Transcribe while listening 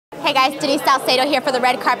Hey guys, Denice Salcedo here for the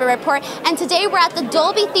Red Carpet Report, and today we're at the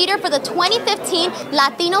Dolby Theatre for the 2015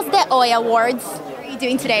 Latinos de Hoy Awards. How are you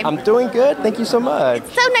doing today? I'm doing good, thank you so much.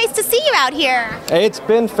 It's so nice to see you out here. It's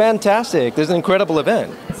been fantastic. This is an incredible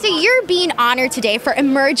event. So you're being honored today for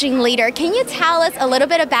Emerging Leader. Can you tell us a little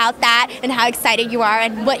bit about that and how excited you are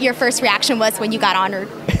and what your first reaction was when you got honored?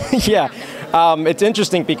 Yeah. It's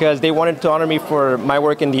interesting because they wanted to honor me for my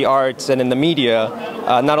work in the arts and in the media.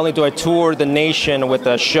 Not only do I tour the nation with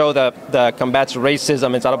a show that combats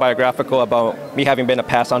racism, it's autobiographical about me having been a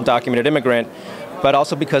past undocumented immigrant, but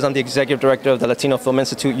also because I'm the executive director of the Latino Film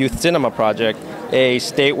Institute Youth Cinema Project, a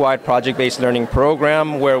statewide project-based learning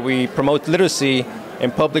program where we promote literacy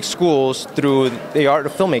in public schools through the art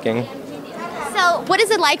of filmmaking. So what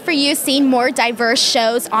is it like for you seeing more diverse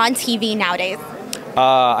shows on TV nowadays?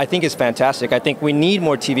 I think it's fantastic. I think we need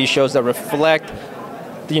more TV shows that reflect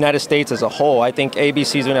the United States as a whole. I think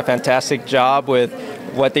ABC is doing a fantastic job with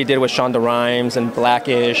what they did with Shonda Rhimes and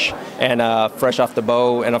Blackish and Fresh Off the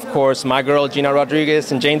Boat. And of course, my girl Gina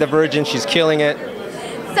Rodriguez and Jane the Virgin, she's killing it.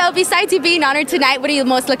 So besides you being honored tonight, what are you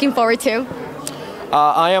most looking forward to?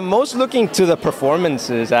 I am most looking to the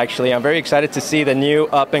performances, actually. I'm very excited to see the new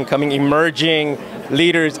up-and-coming emerging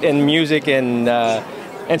leaders in music and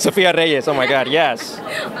Sofia Reyes. Oh my God, yes.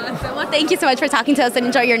 Awesome. Well, thank you so much for talking to us and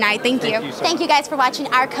enjoy your night. Thank you. Thank you guys for watching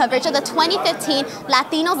our coverage of the 2015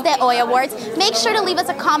 Latinos de Hoy Awards. Make sure to leave us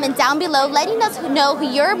a comment down below letting us know who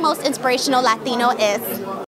your most inspirational Latino is.